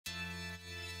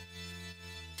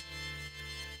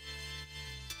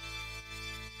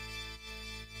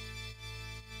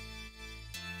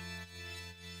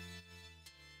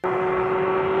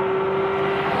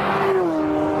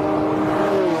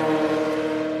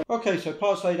Okay, so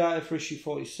parts laid out for issue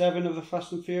 47 of the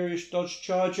Fast and Furious Dodge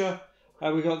Charger.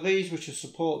 We've got these, which are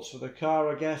supports for the car,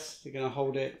 I guess. They're going to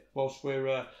hold it whilst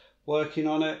we're working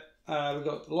on it. We've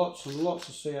got lots and lots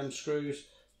of CM screws,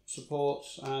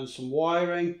 supports, and some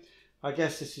wiring. I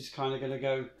guess this is kind of going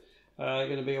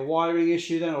to be a wiring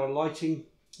issue then, or a lighting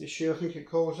issue, I think it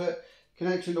calls it.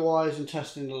 Connecting the wires and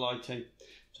testing the lighting.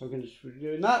 So we're going to be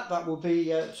doing that. That will be,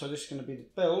 so this is going to be the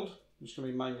build. It's going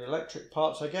to be mainly electric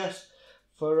parts, I guess,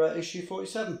 for issue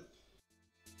 47.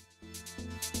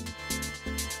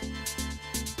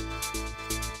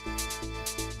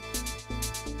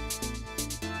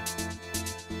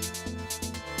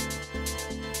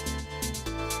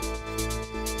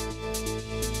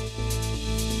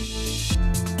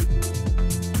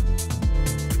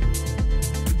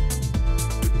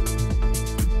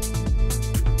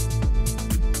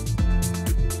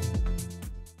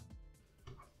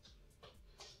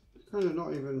 Kind of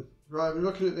not even right. I'm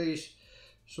looking at these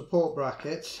support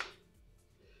brackets,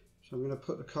 so I'm going to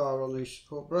put the car on these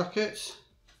support brackets.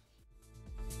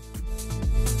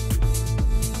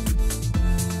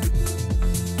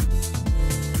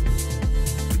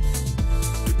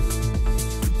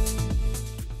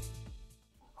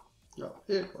 Oh,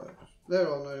 here,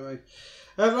 they're on anyway.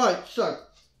 Right, so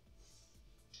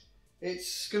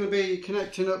it's going to be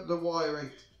connecting up the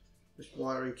wiring. This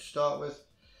wiring to start with.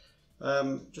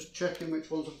 Just checking which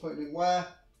ones I'm putting in where.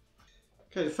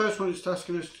 Okay, the first one it's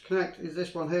asking us to connect is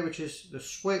this one here, which is the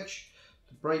switch,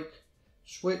 the brake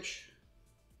switch.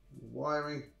 The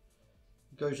wiring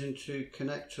goes into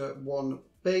connector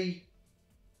 1B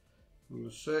on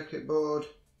the circuit board.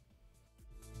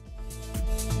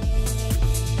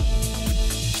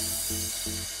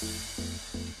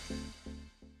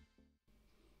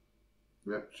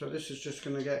 Yep, so this is just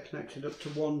going to get connected up to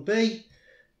 1B.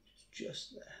 It's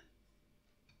just there.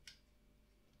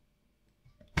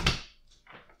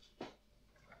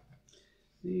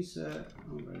 These aren't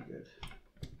very good.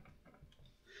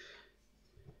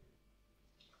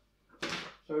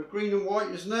 So green and white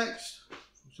is next.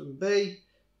 Some B,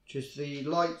 which is the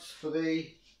lights for the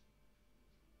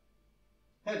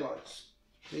headlights.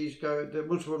 These go,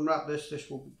 once we unwrap this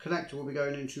connector will be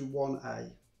going into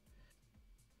 1A.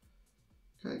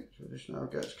 Okay, so this now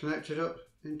gets connected up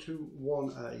into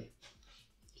 1A.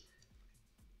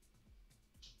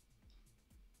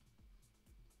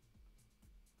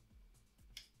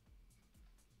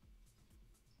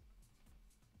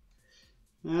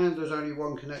 And there's only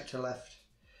one connector left,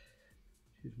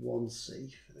 which is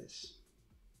 1C for this.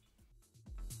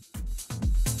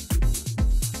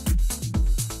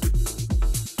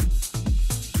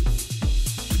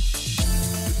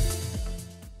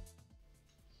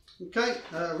 Okay,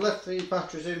 I've left the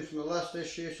batteries in from the last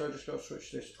issue, so I just got to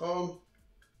switch this on.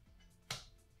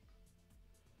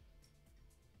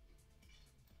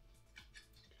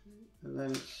 And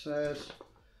then it says,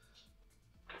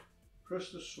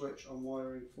 press the switch on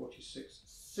wiring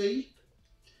 46C.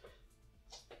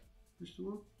 This the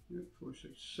one? Yep,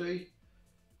 46C.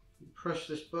 Press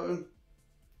this button.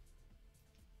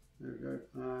 There we go,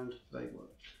 and they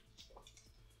work.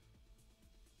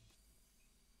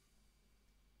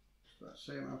 Let's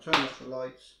see, I'll turn off the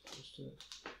lights.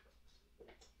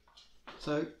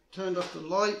 So, turned off the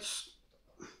lights.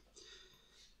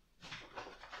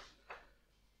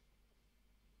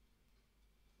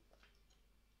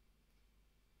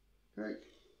 Okay,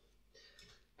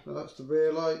 so that's the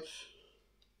rear lights.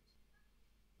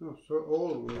 Oh, so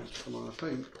all of them need to come on, I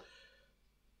think.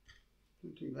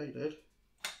 Don't think they did.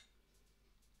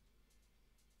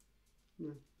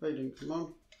 No, they didn't come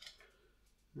on.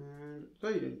 And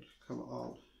they didn't come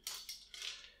on.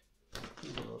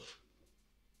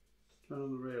 Turn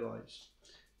on the rear lights.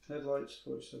 Headlights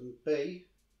 47B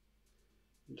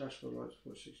and dashboard lights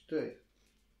 46D.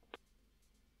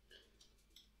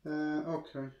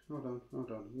 Okay, hold on.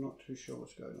 I'm not too sure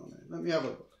what's going on here. Let me have a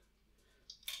look.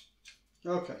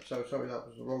 Okay, so sorry, that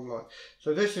was the wrong light.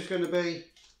 So this is going to be,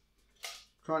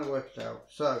 trying to work it out.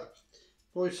 So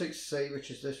 46C,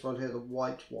 which is this one here, the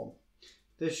white one.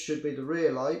 This should be the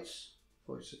rear lights,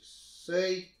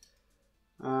 46C,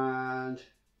 and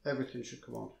everything should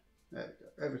come on. There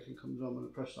we go. Everything comes on when I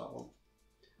press that one,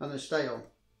 and they stay on.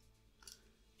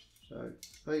 So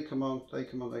they come on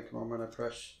when I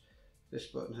press this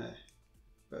button here.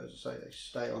 But as I say, they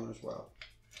stay on as well.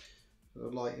 So the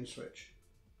lighting switch.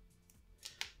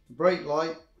 The brake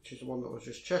light, which is the one that was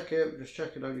just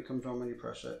checking, only comes on when you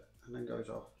press it and then goes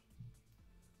off.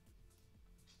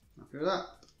 Happy with that?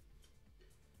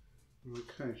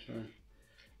 Okay, so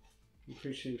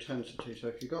increase the intensity. So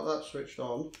if you've got that switched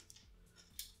on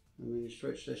and then you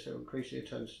switch this, it will increase the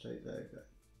intensity. There you go.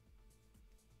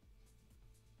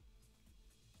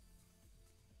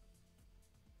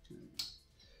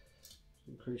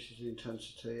 increases the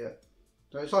intensity. Yeah.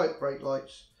 So it's like brake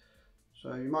lights.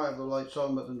 So you might have the lights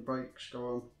on, but then the brakes go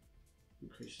on.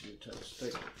 Increases the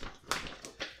intensity.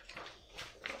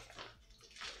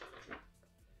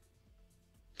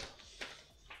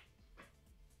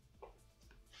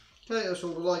 Okay, that's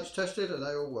all the lights tested and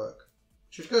they all work,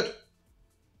 which is good.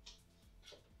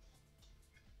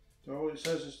 So all it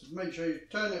says is to make sure you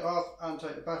turn it off and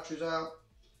take the batteries out.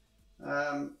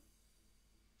 And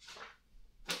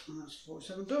that's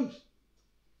 47 done.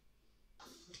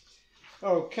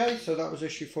 Okay, so that was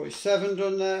issue 47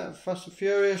 done there, Fast and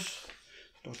Furious.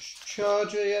 Dodge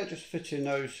Charger, yeah, just fitting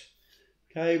those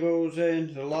cables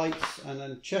in, the lights, and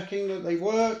then checking that they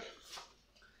work.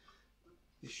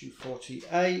 Issue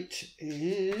 48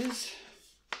 is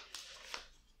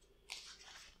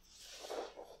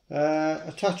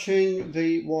attaching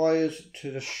the wires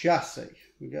to the chassis.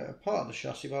 We get a part of the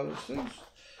chassis by those things.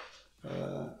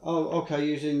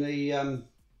 Using the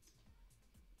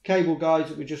cable guides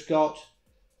that we just got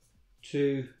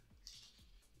to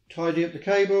tidy up the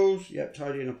cables. Yep,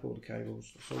 tidying up all the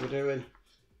cables. That's all we're doing.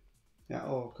 Yeah,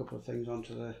 a couple of things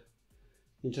into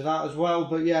that as well.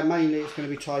 But yeah, mainly it's going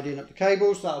to be tidying up the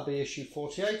cables. That'll be issue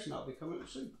 48 and that'll be coming up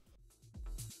soon.